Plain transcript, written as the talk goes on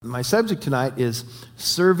My subject tonight is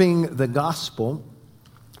serving the gospel,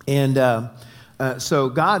 and so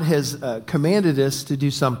God has commanded us to do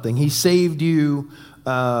something. He saved you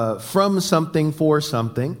from something for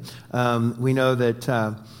something. We know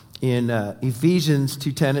that in Ephesians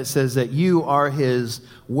 2:10 it says that you are His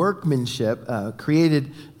workmanship,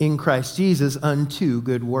 created in Christ Jesus unto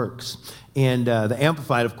good works. And the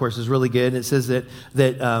Amplified, of course, is really good. It says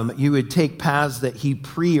that you would take paths that He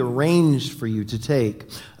prearranged for you to take.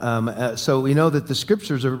 So we know that the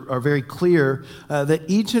Scriptures are very clear that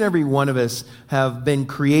each and every one of us have been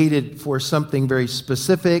created for something very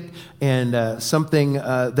specific and something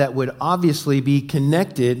that would obviously be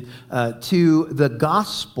connected to the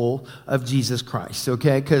gospel of Jesus Christ,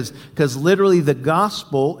 okay? Because literally the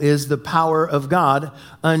gospel is the power of God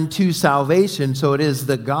unto salvation. So it is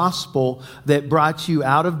the gospel that brought you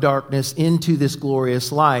out of darkness into this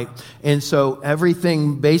glorious light. And so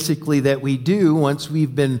everything basically that we do once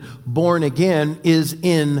we've been born again is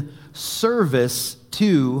in service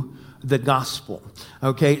to the gospel.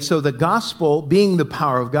 Okay, so the gospel being the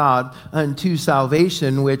power of God unto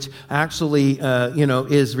salvation, which actually,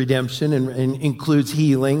 is redemption and includes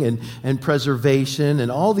healing and preservation,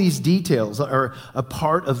 and all these details are a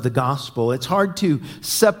part of the gospel. It's hard to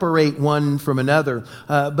separate one from another,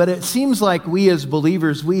 but it seems like we as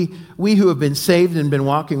believers, we who have been saved and been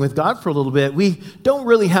walking with God for a little bit, we don't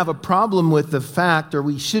really have a problem with the fact, or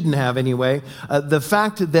we shouldn't have anyway, the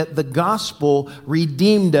fact that the gospel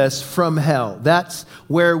redeemed us from hell. That's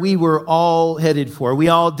where we were all headed for. We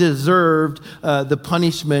all deserved the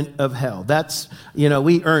punishment of hell. That's,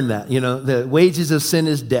 we earned that. The wages of sin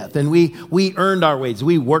is death. And we earned our wages.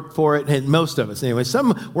 We worked for it, and most of us anyway.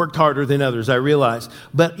 Some worked harder than others, I realize.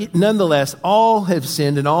 But nonetheless, all have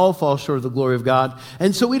sinned and all fall short of the glory of God.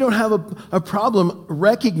 And so we don't have a problem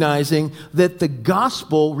recognizing that the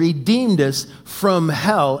gospel redeemed us from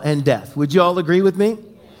hell and death. Would you all agree with me?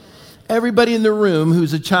 Everybody in the room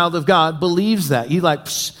who's a child of God believes that. You like,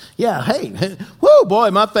 yeah, hey, woo, boy,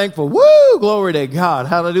 am I thankful. Woo, glory to God.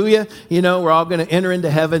 Hallelujah. We're all going to enter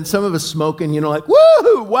into heaven. Some of us smoking, like,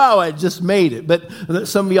 woo, wow, I just made it. But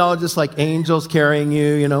some of y'all are just like angels carrying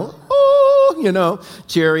you,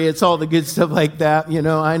 chariots, all the good stuff like that.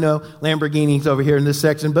 I know Lamborghinis over here in this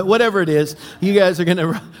section, but whatever it is, you guys are going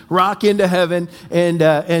to rock into heaven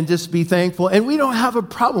and just be thankful. And we don't have a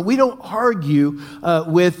problem. We don't argue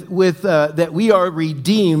with that we are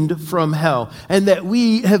redeemed from hell and that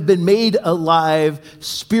we have been made alive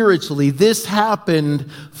spiritually. This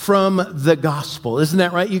happened from the gospel. Isn't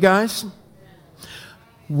that right, you guys?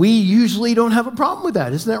 We usually don't have a problem with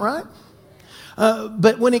that. Isn't that right?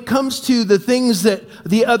 But when it comes to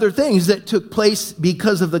the other things that took place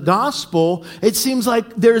because of the gospel, it seems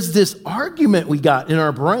like there's this argument we got in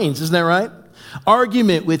our brains. Isn't that right?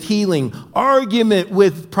 Argument with healing, argument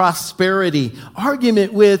with prosperity,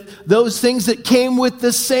 argument with those things that came with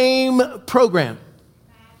the same program.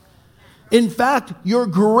 In fact, your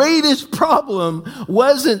greatest problem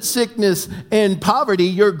wasn't sickness and poverty.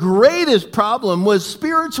 Your greatest problem was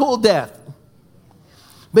spiritual death.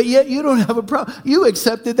 But yet you don't have a problem. You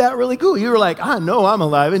accepted that really cool. You were like, I know I'm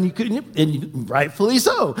alive, and you couldn't, and rightfully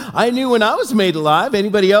so. I knew when I was made alive.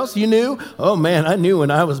 Anybody else you knew? Oh man, I knew when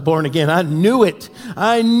I was born again. I knew it,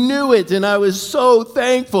 and I was so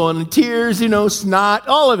thankful. And tears, snot,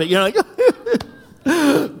 all of it. You're like,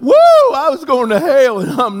 woo! I was going to hell,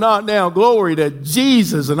 and I'm not now. Glory to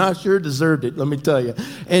Jesus, and I sure deserved it. Let me tell you.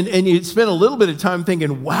 And you spent a little bit of time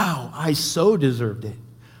thinking, wow, I so deserved it.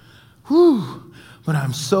 Whew. But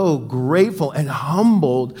I'm so grateful and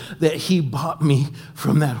humbled that He bought me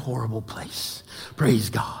from that horrible place.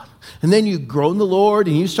 Praise God. And then you grow in the Lord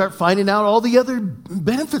and you start finding out all the other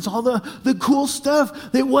benefits, all the cool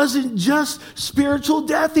stuff. It wasn't just spiritual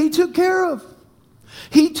death He took care of.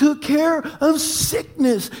 He took care of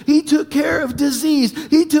sickness. He took care of disease.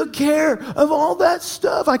 He took care of all that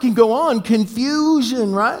stuff. I can go on.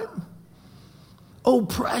 Confusion, right?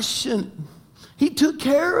 Oppression. He took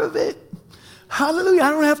care of it. Hallelujah.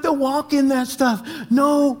 I don't have to walk in that stuff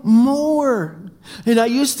no more. And I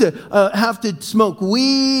used to have to smoke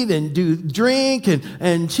weed and drink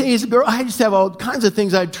and chase a girl. I just have all kinds of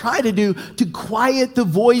things I'd try to do to quiet the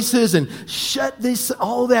voices and shut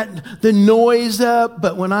the noise up.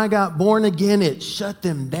 But when I got born again, it shut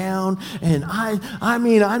them down. And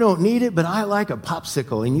I don't need it, but I like a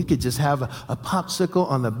popsicle. And you could just have a popsicle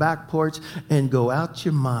on the back porch and go out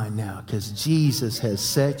your mind now because Jesus has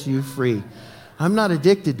set you free. I'm not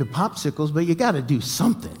addicted to popsicles, but you got to do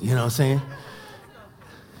something, you know what I'm saying?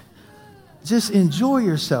 Just enjoy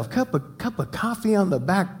yourself. Cup of coffee on the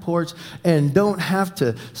back porch, and don't have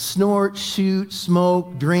to snort, shoot,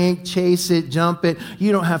 smoke, drink, chase it, jump it.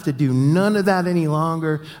 You don't have to do none of that any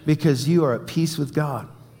longer because you are at peace with God.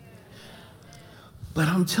 But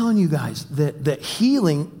I'm telling you guys that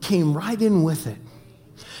healing came right in with it.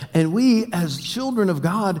 And we, as children of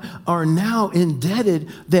God, are now indebted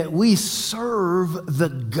that we serve the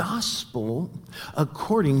gospel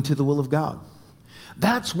according to the will of God.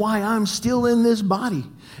 That's why I'm still in this body,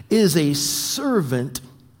 is a servant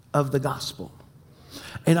of the gospel.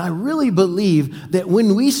 And I really believe that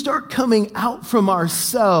when we start coming out from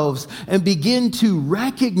ourselves and begin to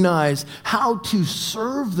recognize how to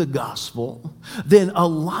serve the gospel, then a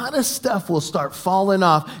lot of stuff will start falling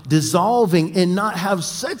off, dissolving, and not have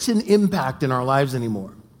such an impact in our lives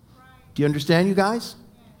anymore. Do you understand, you guys?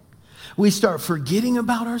 We start forgetting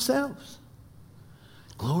about ourselves.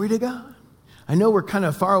 Glory to God. I know we're kind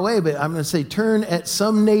of far away, but I'm going to say turn at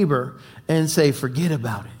some neighbor and say, forget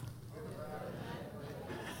about it.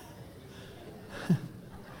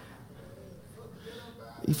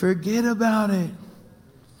 You forget about it.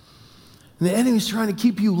 And the enemy's trying to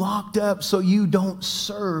keep you locked up so you don't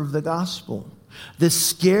serve the gospel. The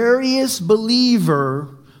scariest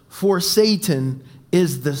believer for Satan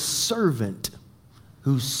is the servant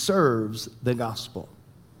who serves the gospel.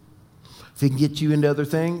 If he can get you into other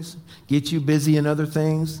things, get you busy in other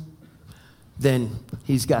things, then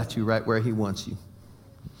he's got you right where he wants you.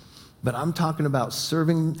 But I'm talking about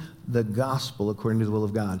serving the gospel according to the will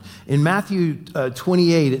of God. In Matthew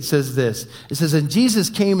 28, it says this. It says, and Jesus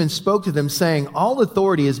came and spoke to them, saying, all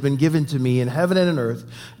authority has been given to me in heaven and on earth.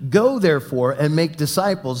 Go, therefore, and make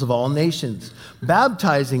disciples of all nations,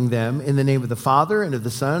 baptizing them in the name of the Father and of the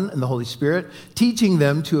Son and the Holy Spirit, teaching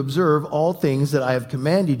them to observe all things that I have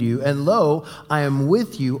commanded you. And lo, I am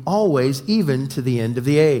with you always, even to the end of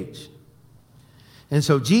the age. And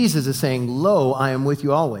so Jesus is saying, lo, I am with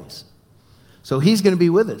you always. So he's going to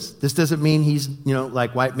be with us. This doesn't mean he's,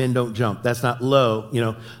 like white men don't jump. That's not lo,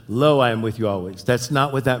 lo, I am with you always. That's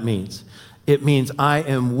not what that means. It means I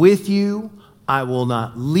am with you. I will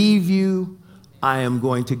not leave you. I am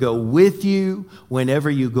going to go with you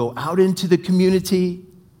whenever you go out into the community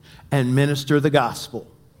and minister the gospel.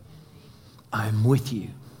 I am with you.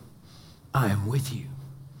 I am with you.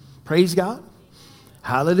 Praise God.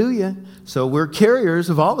 Hallelujah. So we're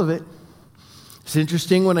carriers of all of it. It's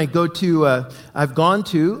interesting when I go to, I've gone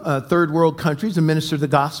to third world countries and minister the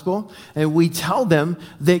gospel, and we tell them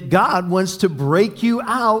that God wants to break you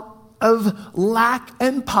out of lack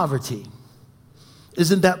and poverty.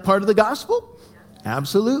 Isn't that part of the gospel?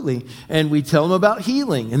 Absolutely. And we tell them about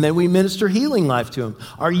healing, and then we minister healing life to them.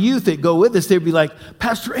 Our youth that go with us, they'd be like,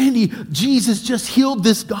 Pastor Andy, Jesus just healed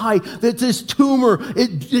this guy. That this tumor,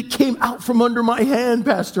 it came out from under my hand,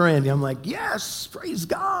 Pastor Andy. I'm like, yes, praise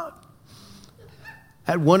God.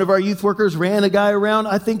 Had one of our youth workers ran a guy around.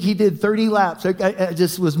 I think he did 30 laps. I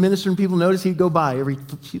just was ministering. People noticed he'd go by every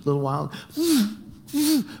little while.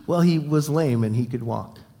 Well, he was lame and he could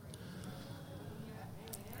walk.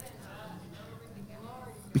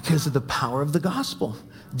 Because of the power of the gospel.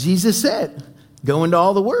 Jesus said, go into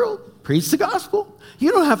all the world, preach the gospel.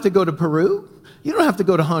 You don't have to go to Peru. You don't have to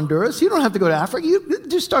go to Honduras. You don't have to go to Africa. You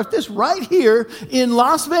just start this right here in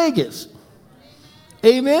Las Vegas.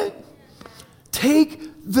 Amen. Take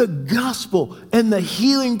the gospel and the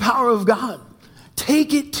healing power of God.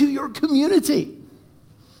 Take it to your community.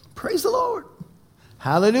 Praise the Lord.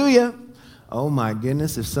 Hallelujah. Oh my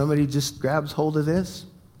goodness, if somebody just grabs hold of this,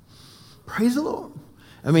 praise the Lord.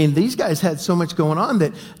 I mean, these guys had so much going on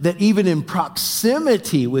that even in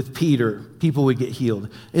proximity with Peter, people would get healed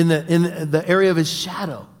in the area of his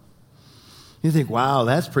shadow. You think, wow,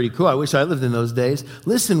 that's pretty cool. I wish I lived in those days.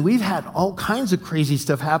 Listen, we've had all kinds of crazy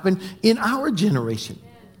stuff happen in our generation.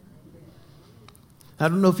 I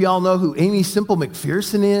don't know if y'all know who Amy Simple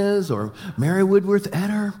McPherson is or Mary Woodworth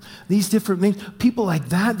Etter. These different names. People like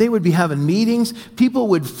that, they would be having meetings. People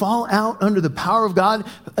would fall out under the power of God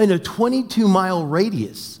in a 22-mile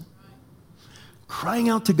radius, crying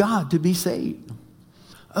out to God to be saved.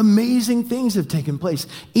 Amazing things have taken place.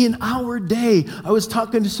 In our day, I was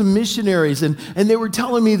talking to some missionaries, and they were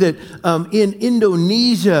telling me that in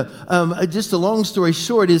Indonesia, just a long story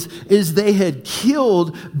short, is they had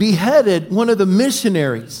beheaded one of the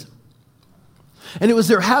missionaries. And it was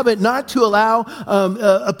their habit not to allow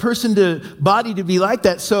a body to be like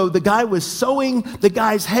that. So the guy was sewing the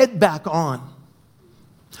guy's head back on.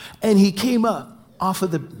 And he came up off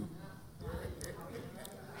of the...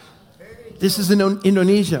 This is in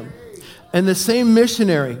Indonesia. And the same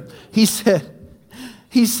missionary, he said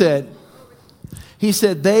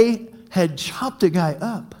they had chopped a guy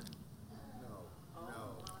up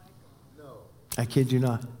I kid you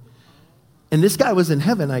not. And this guy was in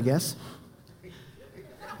heaven, I guess.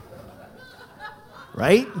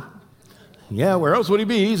 Right? Yeah, where else would he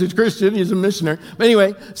be? He's a Christian. He's a missionary. But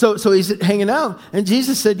anyway, so he's hanging out. And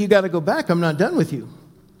Jesus said, you got to go back. I'm not done with you.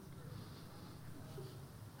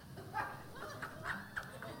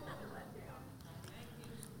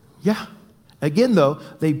 Yeah. Again, though,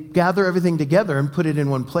 they gather everything together and put it in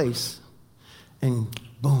one place. And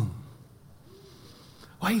boom.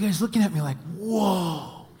 Why are you guys looking at me like,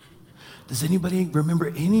 whoa? Does anybody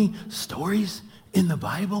remember any stories in the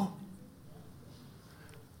Bible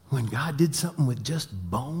when God did something with just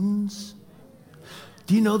bones?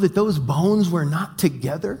 Do you know that those bones were not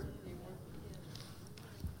together?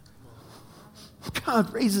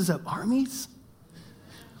 God raises up armies.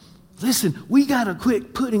 Listen, we got to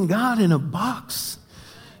quit putting God in a box,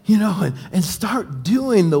 and start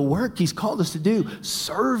doing the work he's called us to do,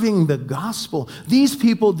 serving the gospel. These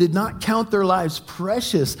people did not count their lives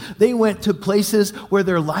precious. They went to places where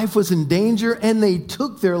their life was in danger, and they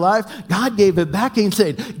took their life. God gave it back and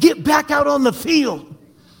said, get back out on the field.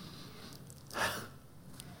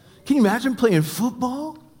 Can you imagine playing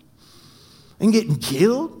football and getting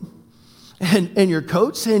killed? And your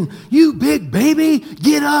coach saying, you big baby,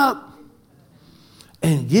 get up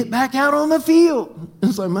and get back out on the field.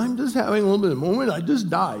 It's like, I'm just having a little bit of a moment. I just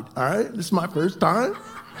died, all right? This is my first time.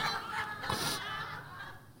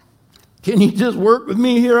 Can you just work with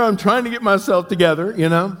me here? I'm trying to get myself together,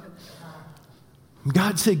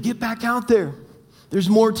 God said, get back out there. There's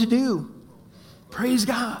more to do. Praise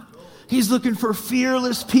God. He's looking for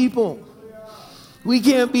fearless people. We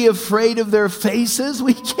can't be afraid of their faces.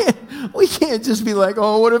 We can't just be like,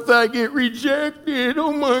 oh, what if I get rejected?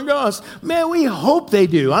 Oh my gosh. Man, we hope they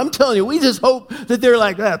do. I'm telling you, we just hope that they're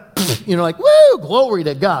like that, like, woo, glory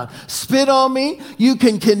to God. Spit on me. You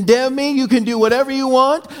can condemn me. You can do whatever you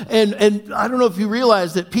want. And I don't know if you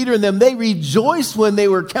realize that Peter and them, they rejoiced when they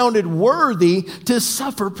were counted worthy to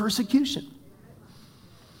suffer persecution.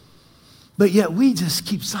 But yet we just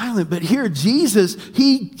keep silent. But here Jesus,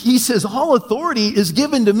 he says, all authority is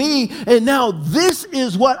given to me. And now this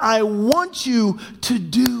is what I want you to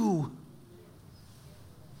do.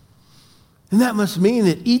 And that must mean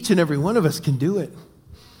that each and every one of us can do it.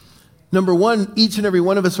 Number one, each and every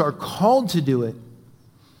one of us are called to do it.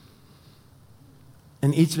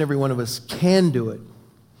 And each and every one of us can do it.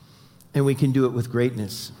 And we can do it with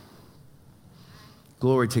greatness.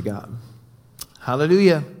 Glory to God.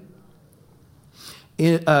 Hallelujah.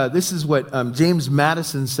 This is what James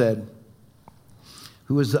Madison said,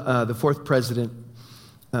 who was the fourth president.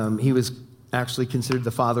 He was actually considered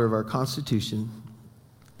the father of our Constitution.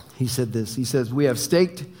 He said this. He says, we have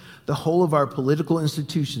staked the whole of our political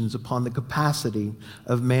institutions upon the capacity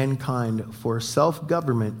of mankind for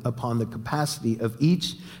self-government, upon the capacity of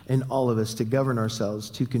each and all of us to govern ourselves,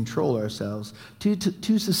 to control ourselves,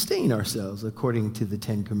 to sustain ourselves according to the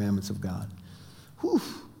 10 Commandments of God. Whew.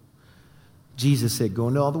 Jesus said, go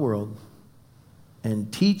into all the world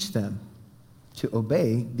and teach them to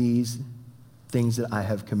obey these things that I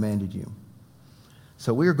have commanded you.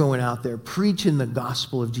 So we're going out there preaching the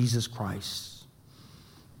gospel of Jesus Christ,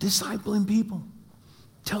 discipling people,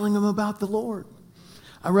 telling them about the Lord.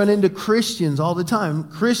 I run into Christians all the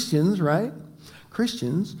time. Christians, right?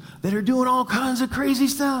 Christians that are doing all kinds of crazy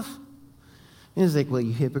stuff. And it's like, well,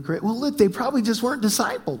 you hypocrite. Well, look, they probably just weren't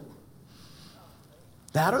discipled.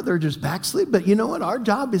 That or they're just backslid. But you know what? Our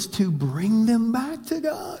job is to bring them back to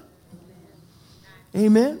God.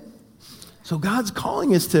 Amen? So God's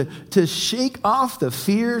calling us to shake off the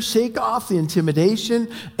fear, shake off the intimidation,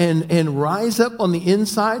 and rise up on the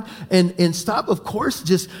inside and stop, of course,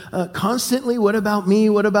 just constantly, what about me,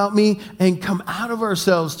 and come out of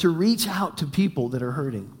ourselves to reach out to people that are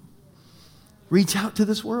hurting. Reach out to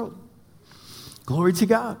this world. Glory to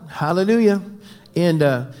God. Hallelujah.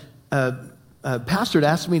 And Pastor had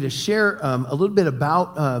asked me to share a little bit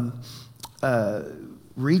about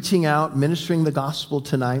reaching out, ministering the gospel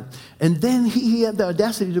tonight. And then he had the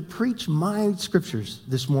audacity to preach my scriptures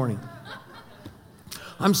this morning.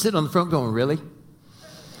 I'm sitting on the front going, really?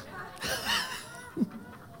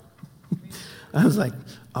 I was like,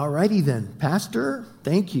 all righty then, Pastor,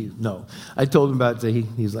 thank you. No, I told him about it.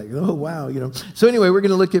 He's like, oh, wow. So anyway, we're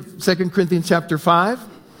going to look at 2 Corinthians chapter 5.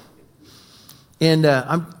 And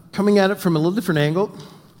I'm coming at it from a little different angle.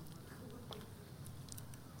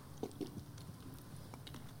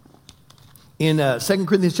 In 2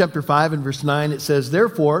 Corinthians chapter 5 and verse 9, it says,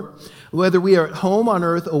 therefore, whether we are at home on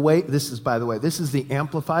earth, away, this is, by the way, this is the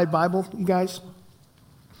Amplified Bible, you guys.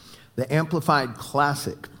 The Amplified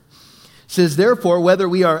Classic. It says, therefore, whether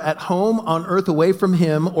we are at home on earth away from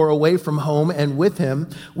him or away from home and with him,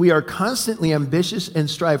 we are constantly ambitious and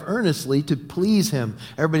strive earnestly to please him.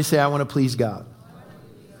 Everybody say, I want to please God.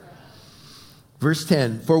 Verse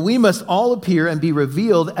 10, for we must all appear and be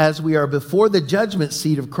revealed as we are before the judgment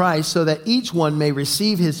seat of Christ, so that each one may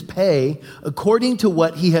receive his pay according to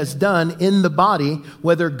what he has done in the body,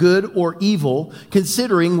 whether good or evil,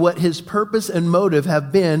 considering what his purpose and motive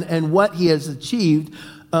have been and what he has achieved,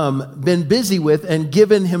 been busy with and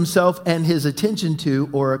given himself and his attention to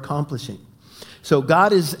or accomplishing. So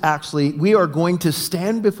God is actually, we are going to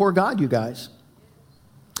stand before God, you guys.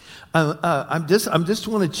 I'm just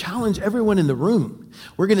want to challenge everyone in the room.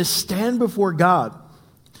 We're going to stand before God.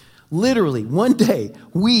 Literally, one day,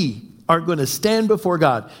 we are going to stand before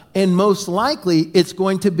God. And most likely, it's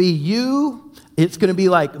going to be you. It's going to be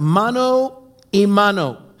like mano y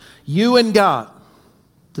mano. You and God.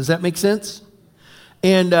 Does that make sense?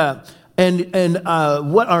 And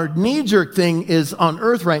what our knee-jerk thing is on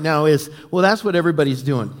earth right now is, well, that's what everybody's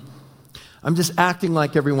doing. I'm just acting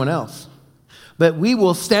like everyone else. But we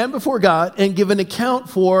will stand before God and give an account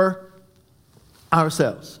for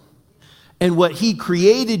ourselves and what he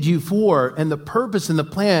created you for and the purpose and the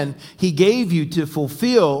plan he gave you to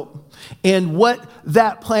fulfill. And what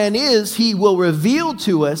that plan is, he will reveal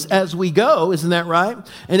to us as we go. Isn't that right?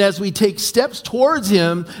 And as we take steps towards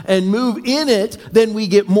him and move in it, then we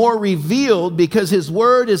get more revealed, because his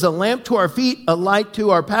word is a lamp to our feet, a light to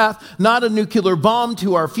our path, not a nuclear bomb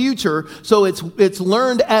to our future. So it's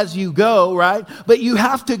learned as you go, right? But you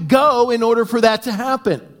have to go in order for that to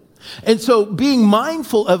happen. And so being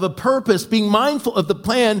mindful of a purpose, being mindful of the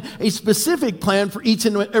plan, a specific plan for each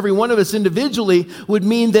and every one of us individually, would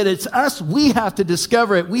mean that it's us. We have to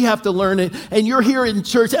discover it. We have to learn it. And you're here in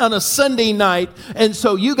church on a Sunday night. And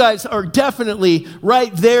so you guys are definitely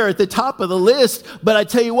right there at the top of the list. But I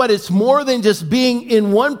tell you what, it's more than just being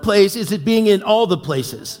in one place. It's being in all the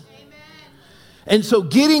places. And so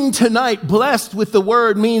getting tonight blessed with the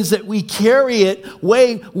word means that we carry it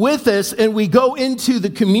way with us, and we go into the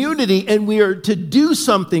community and we are to do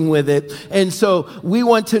something with it. And so we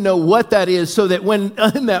want to know what that is, so that when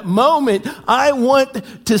in that moment, I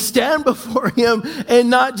want to stand before him and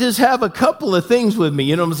not just have a couple of things with me.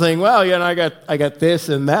 You know what I'm saying? Well, yeah, I got this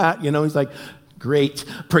and that. You know, he's like, great,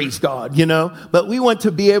 praise God, you know. But we want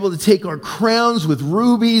to be able to take our crowns with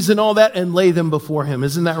rubies and all that and lay them before him.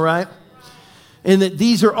 Isn't that right? And that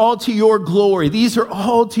these are all to your glory. These are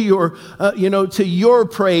all to your, to your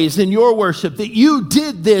praise and your worship, that you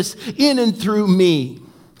did this in and through me.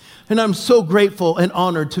 And I'm so grateful and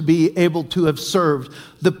honored to be able to have served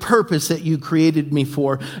the purpose that you created me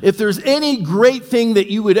for. If there's any great thing that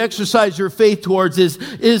you would exercise your faith towards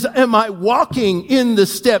is am I walking in the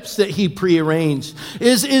steps that he prearranged?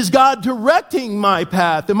 Is God directing my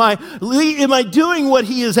path? Am I doing what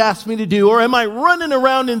he has asked me to do? Or am I running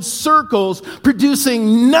around in circles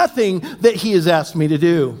producing nothing that he has asked me to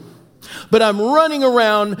do? But I'm running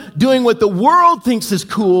around doing what the world thinks is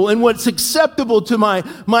cool and what's acceptable to my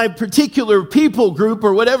particular people group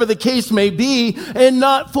or whatever the case may be, and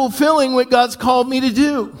not fulfilling what God's called me to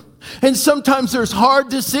do. And sometimes there's hard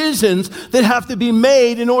decisions that have to be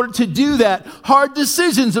made in order to do that. Hard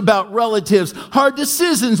decisions about relatives, hard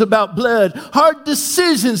decisions about blood, hard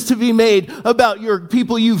decisions to be made about your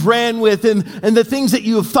people you've ran with and the things that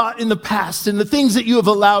you have thought in the past and the things that you have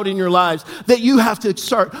allowed in your lives, that you have to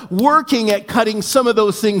start working at cutting some of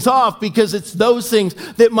those things off, because it's those things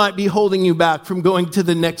that might be holding you back from going to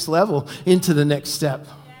the next level, into the next step,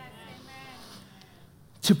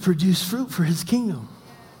 to produce fruit for his kingdom.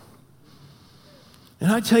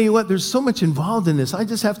 And I tell you what, there's so much involved in this. I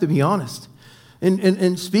just have to be honest.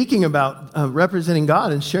 And speaking about representing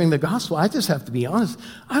God and sharing the gospel, I just have to be honest.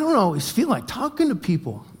 I don't always feel like talking to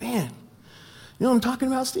people. Man, you know what I'm talking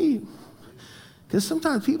about, Steve? Because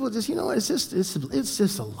sometimes people just, it's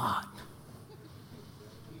just a lot.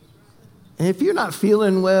 And if you're not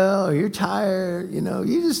feeling well or you're tired,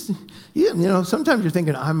 sometimes you're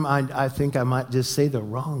thinking, I think I might just say the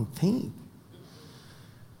wrong thing.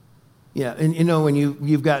 Yeah, and when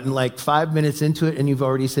you've gotten like 5 minutes into it and you've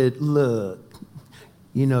already said, look,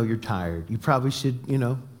 you're tired. You probably should,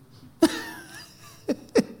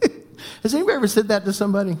 Has anybody ever said that to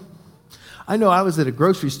somebody? I know I was at a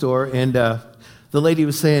grocery store and the lady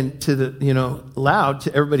was saying to loud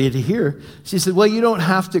to everybody to hear, she said, well, you don't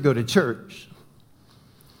have to go to church.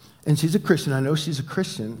 And she's a Christian. I know she's a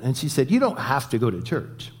Christian. And she said, you don't have to go to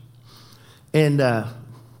church. And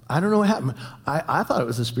I don't know what happened. I thought it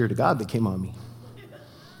was the Spirit of God that came on me.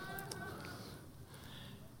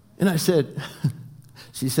 And I said,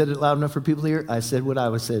 she said it loud enough for people to hear. I said what I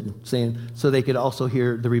was saying so they could also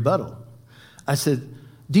hear the rebuttal. I said,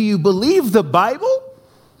 do you believe the Bible?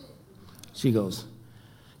 She goes,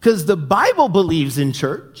 because the Bible believes in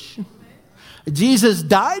church. Jesus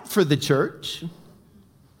died for the church.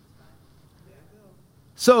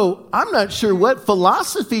 So I'm not sure what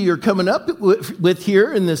philosophy you're coming up with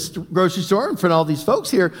here in this grocery store in front of all these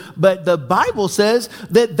folks here, but the Bible says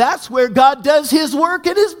that that's where God does his work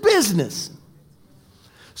and his business.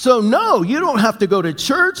 So no, you don't have to go to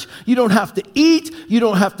church. You don't have to eat. You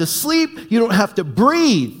don't have to sleep. You don't have to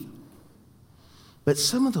breathe. But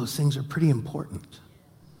some of those things are pretty important.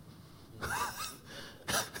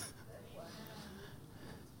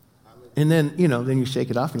 And then, then you shake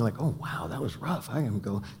it off and you're like, oh, wow, that was rough. I can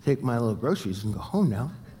go take my little groceries and go home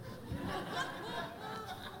now.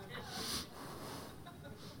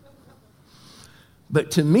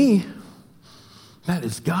 But to me, that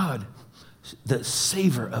is God, the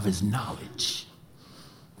savor of his knowledge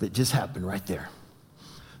that just happened right there.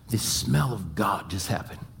 The smell of God just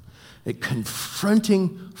happened.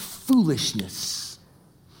 Confronting foolishness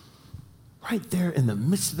right there in the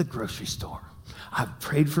midst of the grocery store. I've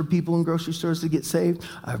prayed for people in grocery stores to get saved.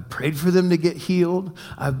 I've prayed for them to get healed.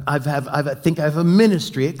 I think I have a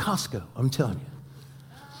ministry at Costco. I'm telling you.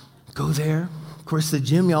 Go there. Of course, the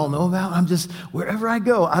gym y'all know about. Wherever I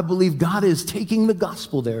go, I believe God is taking the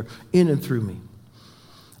gospel there in and through me.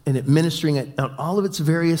 And administering it on all of its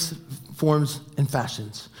various forms and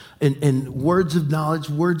fashions. And words of knowledge,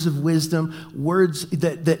 words of wisdom, words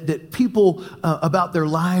that people about their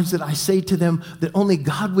lives that I say to them that only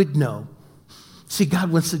God would know. See,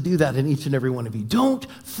 God wants to do that in each and every one of you. Don't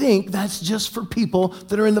think that's just for people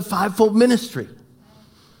that are in the fivefold ministry.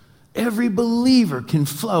 Every believer can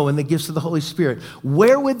flow in the gifts of the Holy Spirit.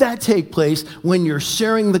 Where would that take place when you're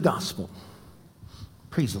sharing the gospel?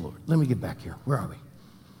 Praise the Lord. Let me get back here. Where are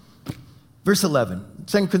we? Verse 11,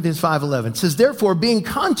 2 Corinthians 5:11 says, therefore, being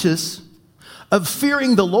conscious of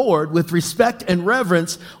fearing the Lord with respect and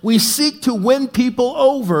reverence, we seek to win people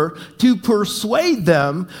over, to persuade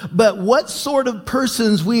them, but what sort of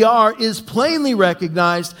persons we are is plainly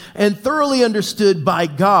recognized and thoroughly understood by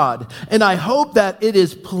God. And I hope that it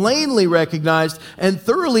is plainly recognized and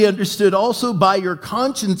thoroughly understood also by your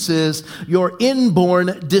consciences, your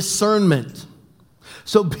inborn discernment.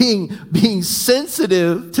 So being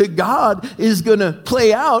sensitive to God is going to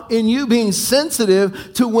play out in you being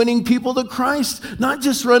sensitive to winning people to Christ. Not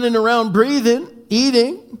just running around breathing,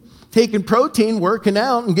 eating, taking protein, working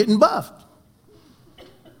out, and getting buffed.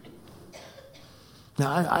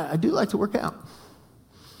 Now, I do like to work out.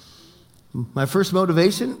 My first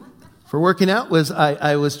motivation for working out was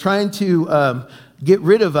I was trying to get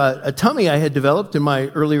rid of a tummy I had developed in my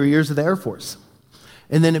earlier years of the Air Force.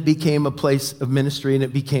 And then it became a place of ministry, and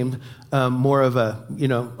it became more of a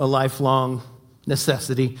lifelong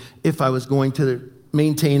necessity if I was going to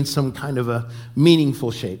maintain some kind of a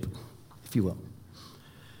meaningful shape, if you will.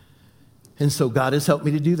 And so God has helped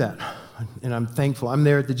me to do that. And I'm thankful. I'm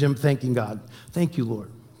there at the gym thanking God. Thank you,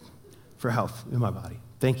 Lord, for health in my body.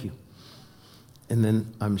 Thank you. And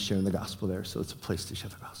then I'm sharing the gospel there, so it's a place to share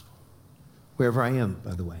the gospel. Wherever I am,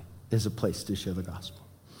 by the way, is a place to share the gospel.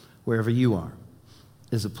 Wherever you are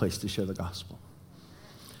is a place to share the gospel.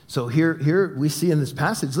 So here we see in this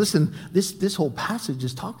passage, listen, this whole passage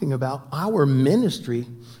is talking about our ministry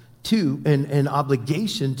to and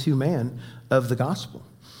obligation to man of the gospel.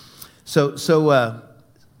 So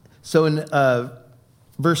in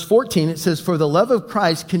verse 14, it says, for the love of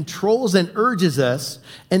Christ controls and urges us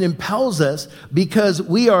and impels us because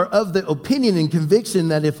we are of the opinion and conviction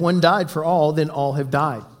that if one died for all, then all have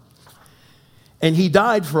died. And he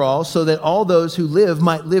died for all so that all those who live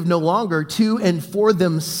might live no longer to and for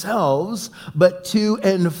themselves, but to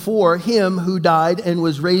and for him who died and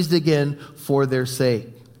was raised again for their sake.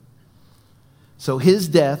 So his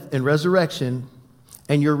death and resurrection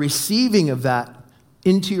and your receiving of that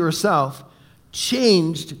into yourself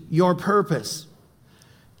changed your purpose.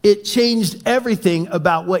 It changed everything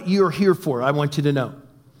about what you're here for, I want you to know.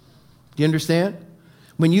 Do you understand?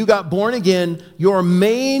 When you got born again, your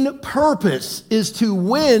main purpose is to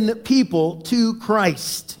win people to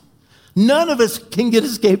Christ. None of us can get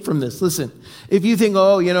escape from this. Listen, if you think,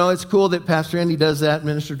 it's cool that Pastor Andy does that,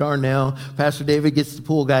 Minister Darnell, Pastor David gets the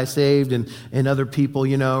pool guy saved and other people,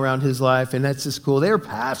 around his life, and that's just cool. They're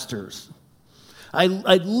pastors. I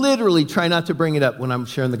literally try not to bring it up when I'm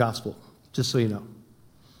sharing the gospel, just so you know.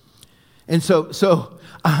 And so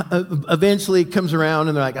eventually it comes around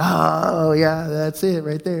and they're like, oh, yeah, that's it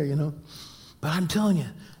right there, But I'm telling you,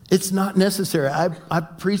 it's not necessary. I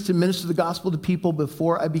preached and ministered the gospel to people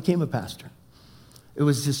before I became a pastor. It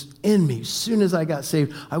was just in me. As soon as I got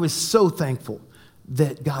saved, I was so thankful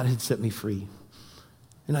that God had set me free.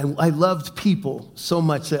 And I loved people so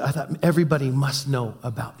much that I thought everybody must know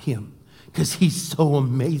about him because he's so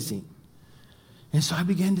amazing. And so I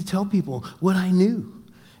began to tell people what I knew.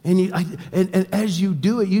 And as you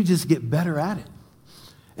do it, you just get better at it.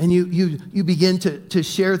 And you begin to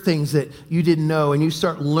share things that you didn't know, and you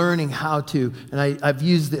start learning how to. And I've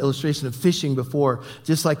used the illustration of fishing before.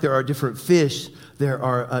 Just like there are different fish, there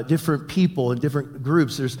are different people and different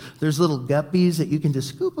groups. There's little guppies that you can just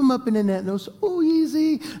scoop them up in the net, and those so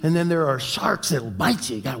easy. And then there are sharks that'll bite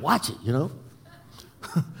you. You got to watch it, you know.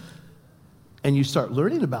 And you start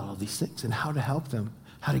learning about all these things and how to help them,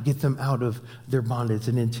 how to get them out of their bondage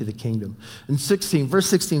and into the kingdom. And verse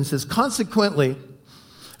 16 says, consequently,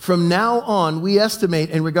 from now on, we estimate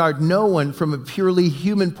and regard no one from a purely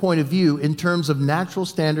human point of view in terms of natural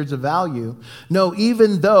standards of value. No,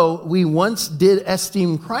 even though we once did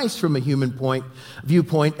esteem Christ from a human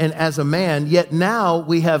viewpoint and as a man, yet now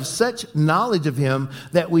we have such knowledge of him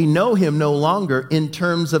that we know him no longer in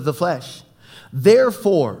terms of the flesh.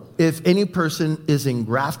 Therefore, if any person is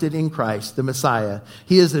engrafted in Christ, the Messiah,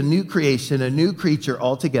 he is a new creation, a new creature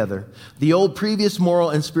altogether. The old previous moral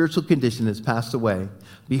and spiritual condition has passed away.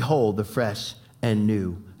 Behold, the fresh and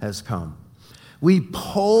new has come. We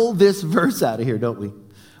pull this verse out of here, don't we?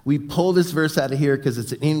 We pull this verse out of here because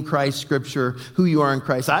it's an in Christ scripture, who you are in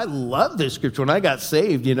Christ. I love this scripture. When I got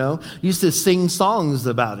saved, used to sing songs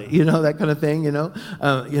about it, that kind of thing,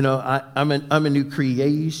 I'm a new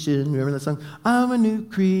creation. Remember that song? I'm a new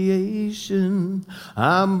creation.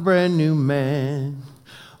 I'm a brand new man.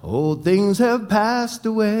 Old things have passed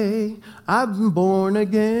away. I've been born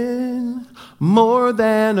again. More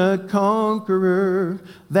than a conqueror.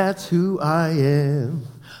 That's who I am.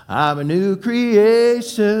 I'm a new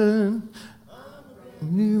creation. I'm a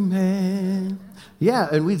new man. Yeah,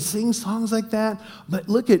 and we'd sing songs like that. But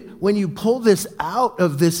look at, when you pull this out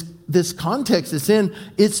of this context it's in,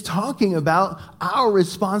 it's talking about our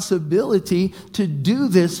responsibility to do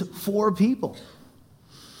this for people.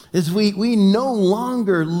 Is we no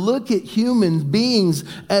longer look at human beings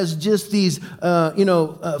as just these,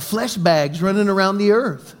 flesh bags running around the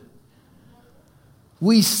earth.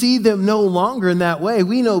 We see them no longer in that way.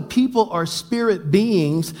 We know people are spirit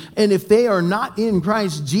beings, and if they are not in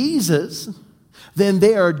Christ Jesus, then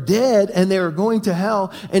they are dead and they are going to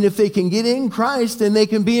hell. And if they can get in Christ, then they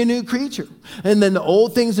can be a new creature. And then the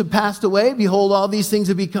old things have passed away. Behold, all these things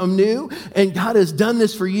have become new. And God has done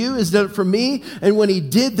this for you, has done it for me. And when he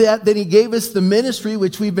did that, then he gave us the ministry,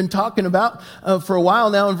 which we've been talking about for a while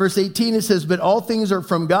now. In verse 18, it says, but all things are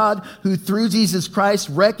from God, who through Jesus Christ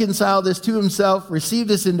reconciled us to himself,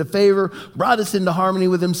 received us into favor, brought us into harmony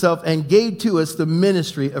with himself, and gave to us the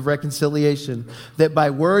ministry of reconciliation, that by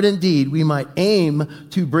word and deed we might aim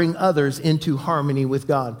to bring others into harmony with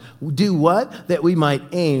God. Do what? That we might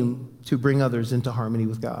aim to bring others into harmony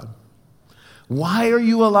with God. Why are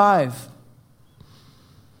you alive?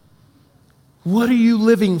 What are you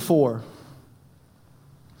living for?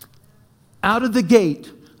 Out of the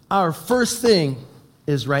gate, our first thing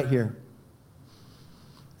is right here.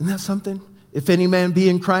 Isn't that something? If any man be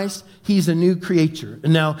in Christ, he's a new creature.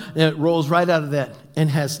 And now it rolls right out of that and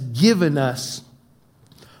has given us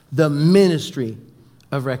the ministry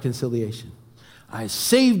of reconciliation. I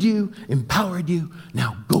saved you, empowered you.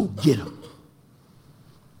 Now go get them.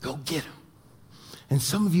 Go get them. And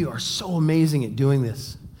some of you are so amazing at doing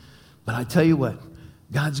this. But I tell you what,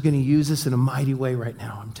 God's going to use this in a mighty way right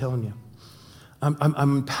now. I'm telling you. I'm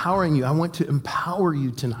empowering you. I want to empower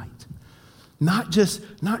you tonight. Not just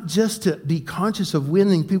to be conscious of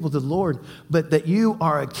winning people to the Lord, but that you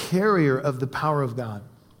are a carrier of the power of God.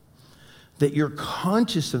 That you're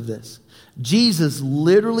conscious of this. Jesus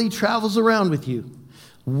literally travels around with you,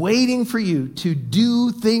 waiting for you to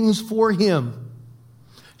do things for him.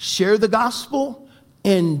 Share the gospel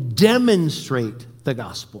and demonstrate the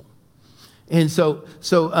gospel. And so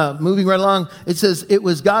moving right along, it says, it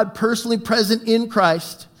was God personally present in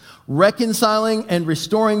Christ, reconciling and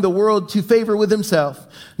restoring the world to favor with himself,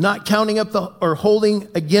 not counting up or holding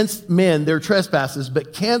against men their trespasses,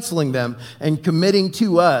 but canceling them and committing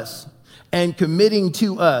to us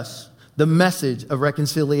the message of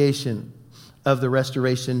reconciliation, of the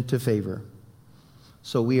restoration to favor.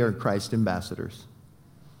 So we are Christ ambassadors.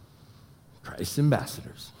 Christ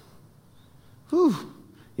ambassadors. Whew.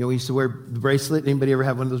 We used to wear the bracelet. Anybody ever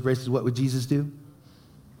have one of those bracelets? What would Jesus do?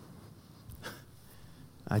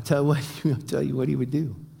 I'll tell you what he would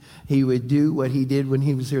do. He would do what he did when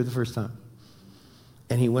he was here the first time.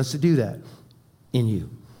 And he wants to do that in you.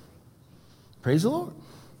 Praise the Lord.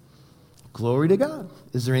 Glory to God.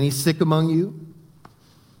 Is there any sick among you?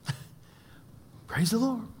 Praise the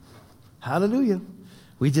Lord. Hallelujah.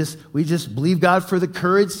 We just believe God for the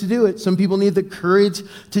courage to do it. Some people need the courage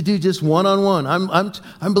to do just one-on-one.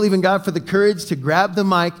 I'm believing God for the courage to grab the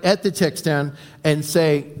mic at the text stand and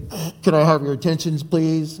say, "Can I have your attentions,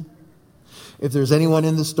 please? If there's anyone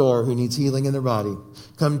in the store who needs healing in their body,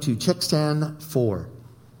 come to check stand 4.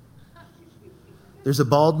 There's a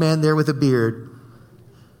bald man there with a beard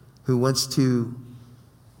who wants to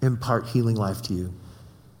impart healing life to you.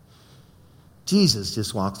 Jesus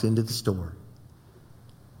just walks into the store.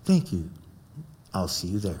 Thank you. I'll see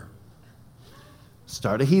you there."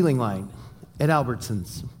 Start a healing line at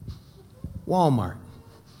Albertsons, Walmart.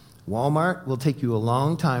 Walmart will take you a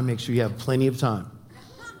long time. Make sure you have plenty of time.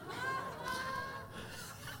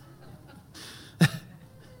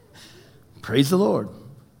 Praise the Lord.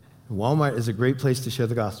 Walmart is a great place to share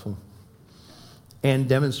the gospel and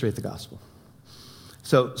demonstrate the gospel.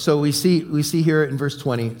 So we see here in verse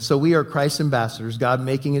 20, so we are Christ's ambassadors, God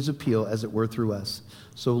making his appeal as it were through us.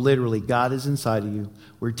 So literally, God is inside of you.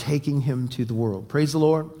 We're taking him to the world. Praise the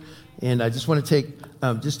Lord. And I just want to take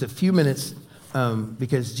just a few minutes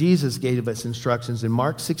because Jesus gave us instructions in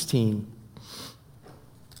Mark 16.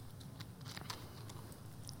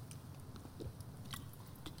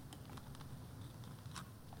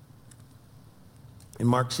 In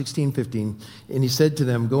Mark 16:15, and he said to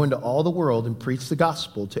them, "Go into all the world and preach the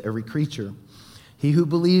gospel to every creature. He who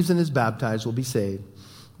believes and is baptized will be saved,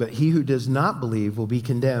 but he who does not believe will be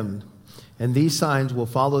condemned. And these signs will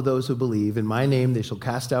follow those who believe. In my name they shall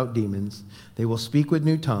cast out demons. They will speak with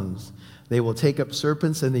new tongues. They will take up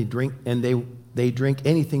serpents, and they drink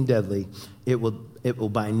anything deadly. It will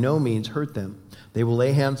by no means hurt them. They will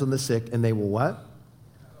lay hands on the sick, and they will" what?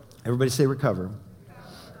 Everybody say recover.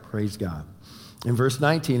 Praise God. In verse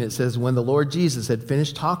 19, it says, "When the Lord Jesus had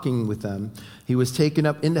finished talking with them, he was taken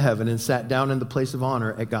up into heaven and sat down in the place of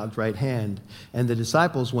honor at God's right hand. And the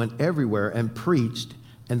disciples went everywhere and preached.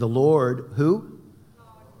 And the Lord," who?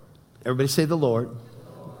 Everybody say the Lord.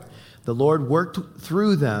 "The Lord worked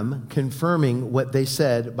through them, confirming what they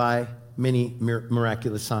said by many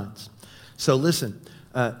miraculous signs." So listen,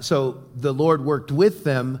 so the Lord worked with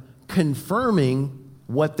them, confirming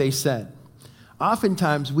what they said.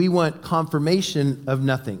 Oftentimes, we want confirmation of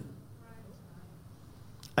nothing.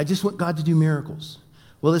 I just want God to do miracles.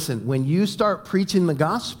 Well, listen, when you start preaching the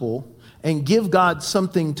gospel and give God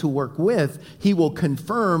something to work with, he will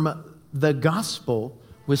confirm the gospel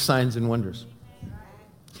with signs and wonders.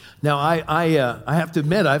 Now, I have to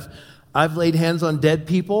admit, I've laid hands on dead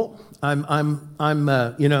people. I'm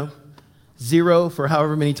 0 for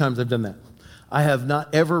however many times I've done that. I have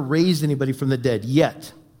not ever raised anybody from the dead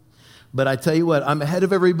yet. But I tell you what, I'm ahead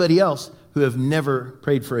of everybody else who have never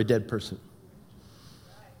prayed for a dead person.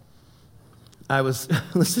 I was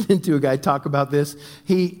listening to a guy talk about this.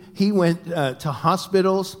 He went to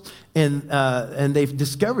hospitals, and they've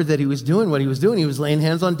discovered that he was doing what he was doing. He was laying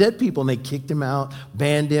hands on dead people, and they kicked him out,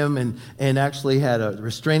 banned him, and actually had a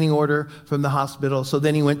restraining order from the hospital. So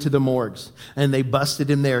then he went to the morgues, and they busted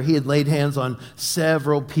him there. He had laid hands on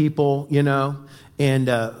several people, And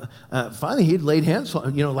finally, he'd laid hands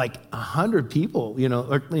on, like 100 people,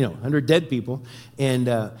 100 dead people. And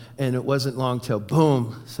it wasn't long till,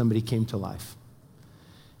 boom, somebody came to life.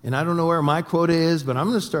 And I don't know where my quota is, but I'm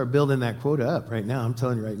going to start building that quota up right now. I'm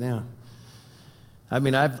telling you right now. I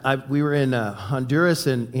mean, we were in Honduras,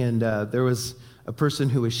 and there was a person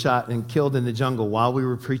who was shot and killed in the jungle while we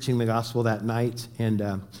were preaching the gospel that night.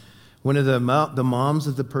 And one of the moms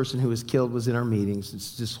of the person who was killed was in our meetings.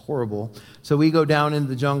 It's just horrible. So we go down into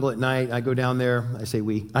the jungle at night. I go down there. I say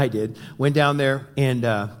we. I did. Went down there, and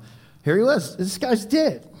here he was. This guy's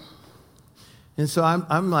dead. And so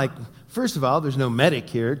I'm like, first of all, there's no medic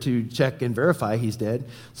here to check and verify he's dead.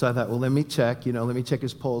 So I thought, well, let me check. Let me check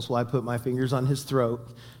his pulse. Well, I put my fingers on his throat,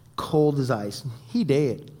 cold as ice. He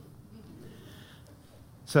dead.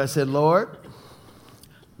 So I said, Lord,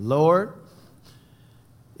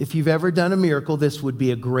 if you've ever done a miracle, this would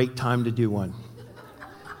be a great time to do one.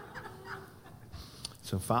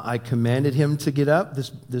 So I commanded him to get up,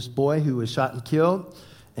 this boy who was shot and killed,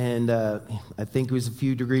 and I think it was a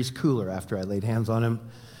few degrees cooler after I laid hands on him,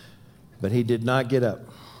 but he did not get up.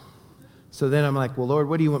 So then I'm like, well, Lord,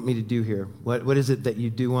 what do you want me to do here? What is it that you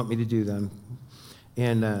do want me to do then?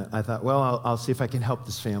 And I thought, well, I'll see if I can help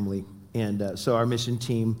this family. And so our mission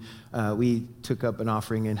team, we took up an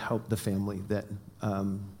offering and helped the family that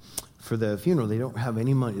for the funeral. They don't have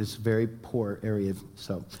any money. It's a very poor area.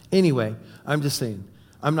 So anyway, I'm just saying,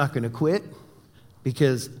 I'm not going to quit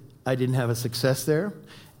because I didn't have a success there.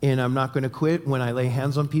 And I'm not going to quit when I lay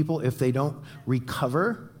hands on people if they don't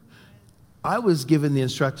recover. I was given the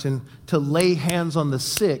instruction to lay hands on the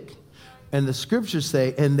sick, and the scriptures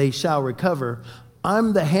say, and they shall recover.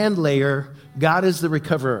 I'm the hand layer. God is the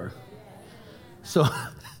recoverer. So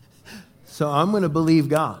I'm going to believe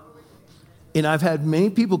God. And I've had many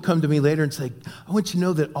people come to me later and say, I want you to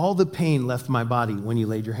know that all the pain left my body when you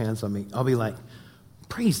laid your hands on me. I'll be like,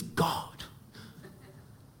 praise God.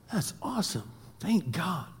 That's awesome. Thank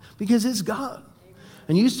God. Because it's God.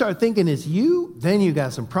 And you start thinking it's you, then you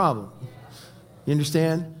got some problem. You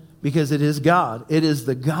understand? Because it is God. It is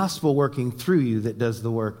the gospel working through you that does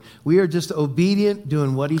the work. We are just obedient,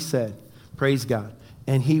 doing what he said. Praise God.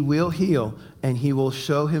 And he will heal, and he will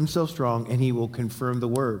show himself strong, and he will confirm the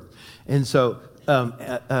word. And so,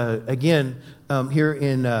 again, here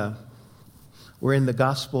we're in the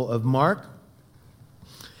Gospel of Mark,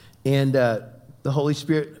 and the Holy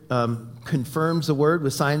Spirit confirms the word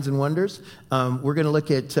with signs and wonders. We're going to look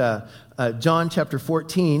at John chapter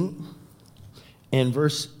 14 and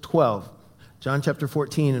verse 12. John chapter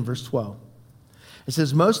 14 and verse 12. It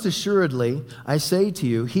says, most assuredly, I say to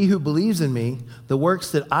you, he who believes in me, the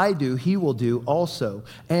works that I do, he will do also.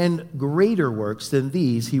 And greater works than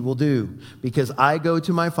these he will do, because I go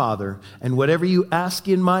to my Father, and whatever you ask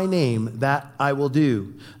in my name, that I will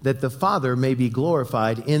do, that the Father may be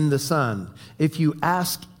glorified in the Son. If you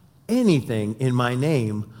ask anything in my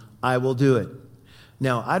name, I will do it.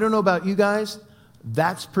 Now, I don't know about you guys,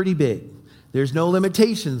 that's pretty big. There's no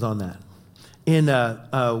limitations on that. In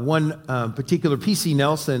one particular, P.C.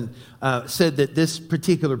 Nelson said that this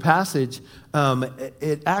particular passage,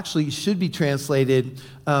 it actually should be translated,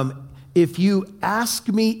 if you ask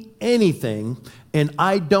me anything and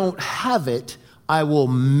I don't have it, I will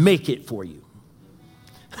make it for you.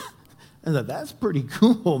 I thought, that's pretty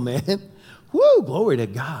cool, man. Woo, glory to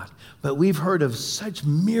God. But we've heard of such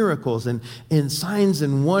miracles and signs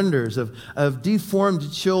and wonders of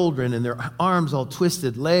deformed children and their arms all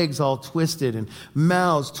twisted, legs all twisted, and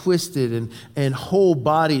mouths twisted, and whole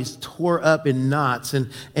bodies tore up in knots. And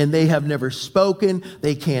they have never spoken,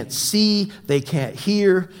 they can't see, they can't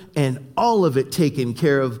hear, and all of it taken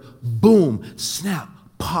care of. Boom, snap,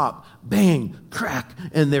 pop, bang, crack,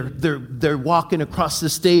 and they're walking across the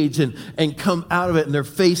stage and come out of it, and their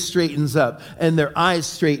face straightens up, and their eyes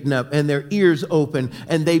straighten up, and their ears open,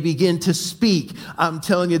 and they begin to speak. I'm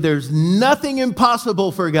telling you, there's nothing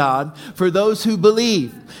impossible for God for those who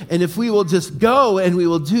believe. And if we will just go and we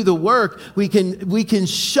will do the work, we can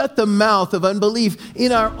shut the mouth of unbelief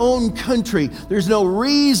in our own country. There's no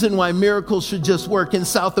reason why miracles should just work in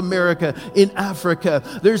South America, in Africa.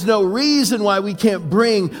 There's no reason why we can't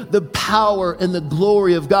bring the power and the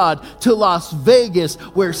glory of God to Las Vegas,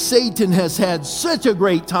 where Satan has had such a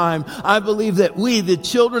great time. I believe that we, the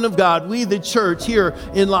children of God, we, the church here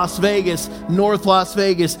in Las Vegas, North Las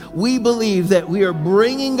Vegas, we believe that we are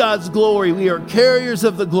bringing God's glory. We are carriers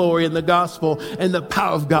of the glory and the gospel, and the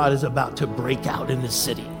power of God is about to break out in this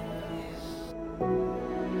city.